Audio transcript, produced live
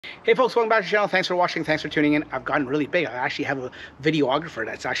Hey folks, welcome back to the channel. Thanks for watching, thanks for tuning in. I've gotten really big. I actually have a videographer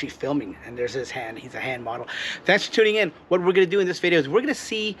that's actually filming, and there's his hand. He's a hand model. Thanks for tuning in. What we're going to do in this video is we're going to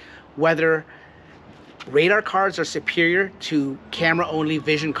see whether radar cars are superior to camera-only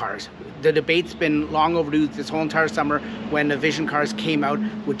vision cars. The debate's been long overdue this whole entire summer when the vision cars came out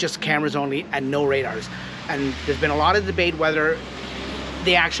with just cameras only and no radars. And there's been a lot of debate whether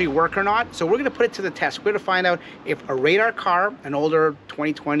they actually work or not. So we're going to put it to the test. We're going to find out if a radar car, an older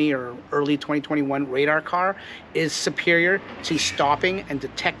 2020 or early 2021 radar car, is superior to stopping and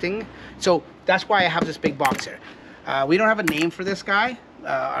detecting. So that's why I have this big box here. We don't have a name for this guy.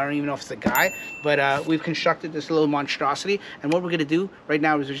 I don't even know if it's a guy, but we've constructed this little monstrosity. And what we're going to do right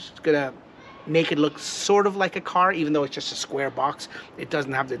now is we're just going to make it look sort of like a car, even though it's just a square box. It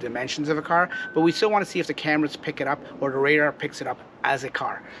doesn't have the dimensions of a car, but we still want to see if the cameras pick it up or the radar picks it up as a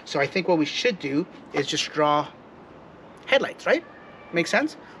car. So I think what we should do is just draw headlights, right? Makes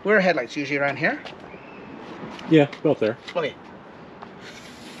sense? Where are headlights? Usually around here? Yeah, about there. Okay.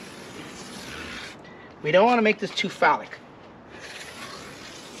 We don't want to make this too phallic.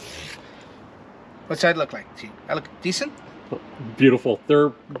 What's that look like? See, I look decent? Beautiful. They're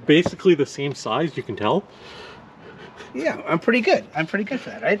basically the same size, you can tell. Yeah, I'm pretty good. I'm pretty good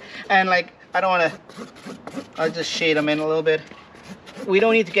for that, right? And like, I don't want to, I'll just shade them in a little bit. We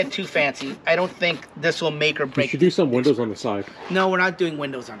don't need to get too fancy. I don't think this will make or break. You should do some windows on the side. No, we're not doing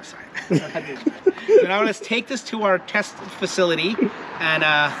windows on the side. So now let's take this to our test facility and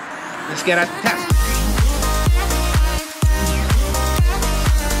let's get at the test.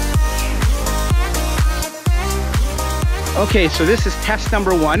 Okay, so this is test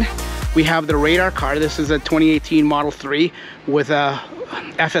number one. We have the radar car. This is a 2018 Model 3 with a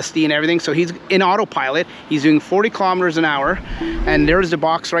FSD and everything. So he's in autopilot. He's doing 40 kilometers an hour. And there's the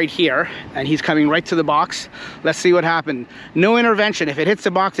box right here. And he's coming right to the box. Let's see what happened. No intervention. If it hits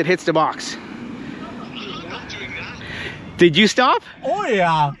the box, it hits the box. Did you stop? Oh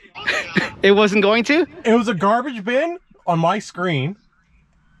yeah. It wasn't going to? It was a garbage bin on my screen.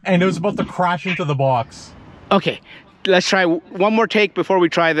 And it was about to crash into the box. Okay. Let's try one more take before we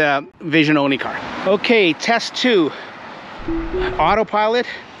try the vision only car. Okay, test two. Autopilot,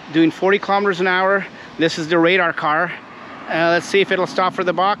 doing 40 kilometers an hour. This is the radar car. Let's see if it'll stop for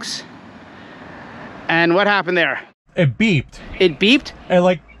the box. And what happened there? It beeped. It beeped? And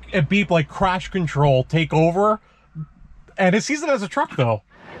like, it beeped like crash control, take over. And it sees it as a truck though.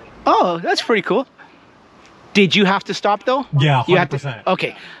 Oh, that's pretty cool. Did you have to stop though? Yeah, 100%. You had to,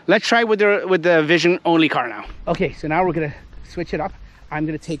 okay, let's try with the vision only car now. Okay, so now we're gonna switch it up. I'm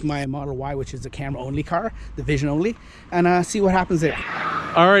gonna take my Model Y, which is the camera only car, the vision only, and see what happens there.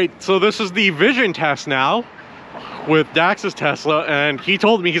 All right, so this is the vision test now with Dax's Tesla, and he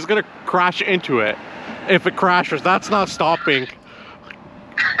told me he's gonna crash into it. If it crashes, that's not stopping.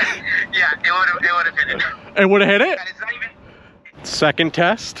 Yeah, it would have hit it. It would have hit it? And it's not even... Second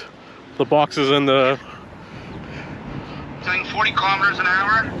test. The box is in the... Doing 40 kilometers an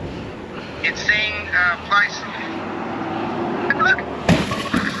hour. It's saying flies. Look.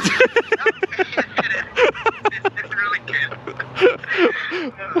 It's really good. You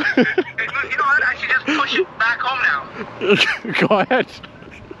know what? I should just push it back home now. Go ahead.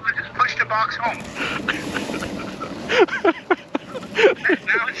 I'll just push the box home.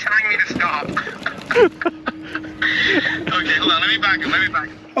 Now it's telling me to stop. Okay, hold on. Let me back him.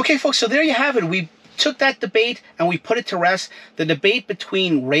 Okay, folks. So there you have it. We took that debate and we put it to rest. The debate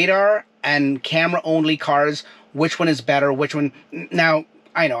between radar and camera only cars, which one is better, which one. Now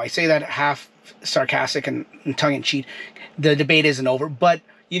I know I say that half sarcastic and tongue-in-cheek. The debate isn't over, but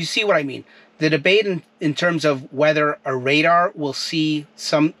you see what I mean. The debate in terms of whether a radar will see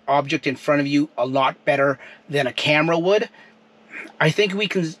some object in front of you a lot better than a camera would, I think we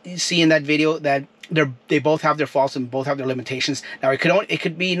can see in that video that they both have their faults and both have their limitations. Now it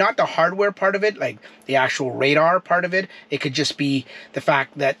could be not the hardware part of it, like the actual radar part of it. It could just be the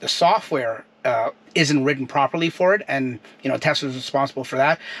fact that the software isn't written properly for it, and you know, Tesla's responsible for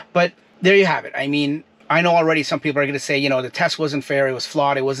that. But there you have it. I mean, I know already some people are going to say, you know, the test wasn't fair, it was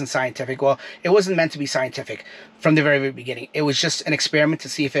flawed, it wasn't scientific. Well, it wasn't meant to be scientific from the very, very beginning. It was just an experiment to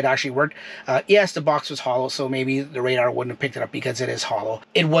see if it actually worked. Yes, the box was hollow, so maybe the radar wouldn't have picked it up because it is hollow.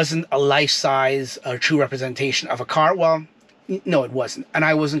 It wasn't a life-size, true representation of a car. Well, no, it wasn't. And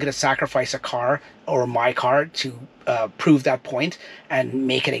I wasn't going to sacrifice a car or my car to prove that point and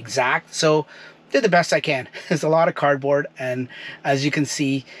make it exact. So did the best I can. There's a lot of cardboard, and as you can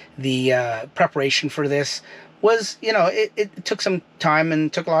see, the preparation for this was, you know, it took some time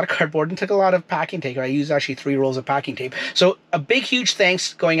and took a lot of cardboard and took a lot of packing tape. I used actually 3 rolls of packing tape. So a big, huge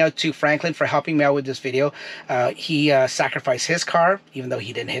thanks going out to Franklin for helping me out with this video. He sacrificed his car, even though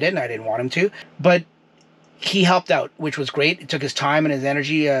he didn't hit it and I didn't want him to. But he helped out, which was great. It took his time and his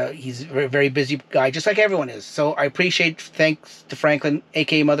energy. He's a very busy guy, just like everyone is. So I appreciate, thanks to Franklin,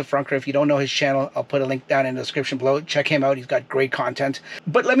 aka Mother Frunker. If you don't know his channel, I'll put a link down in the description below. Check him out. He's got great content.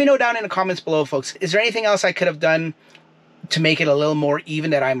 But let me know down in the comments below, folks. Is there anything else I could have done to make it a little more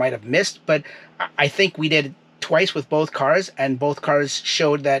even that I might have missed? But I think we did twice with both cars, and both cars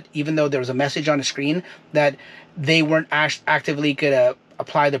showed that even though there was a message on the screen, that they weren't actively gonna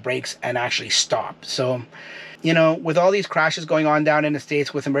apply the brakes and actually stop. So, you know, with all these crashes going on down in the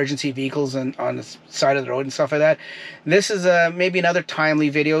States with emergency vehicles and on the side of the road and stuff like that, this is maybe another timely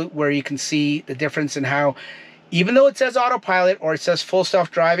video where you can see the difference in how, even though it says autopilot or it says full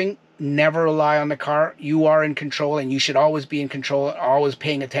self-driving, never rely on the car. You are in control, and you should always be in control, always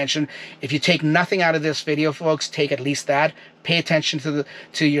paying attention. If you take nothing out of this video, folks, take at least that. Pay attention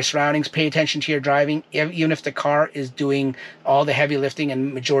to your surroundings, pay attention to your driving. Even if the car is doing all the heavy lifting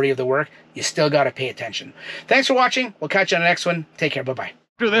and majority of the work, you still got to pay attention. Thanks for watching. We'll catch you on the next one. Take care. Bye-bye.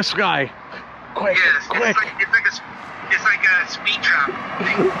 Do this guy. Quick, quick. It's like a speed trap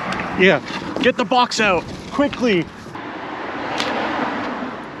thing. Yeah, get the box out, quickly.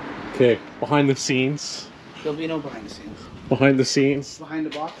 Okay, behind the scenes. There'll be no behind the scenes. Behind the scenes. Behind the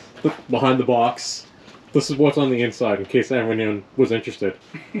box? Behind the box. This is what's on the inside, in case anyone was interested.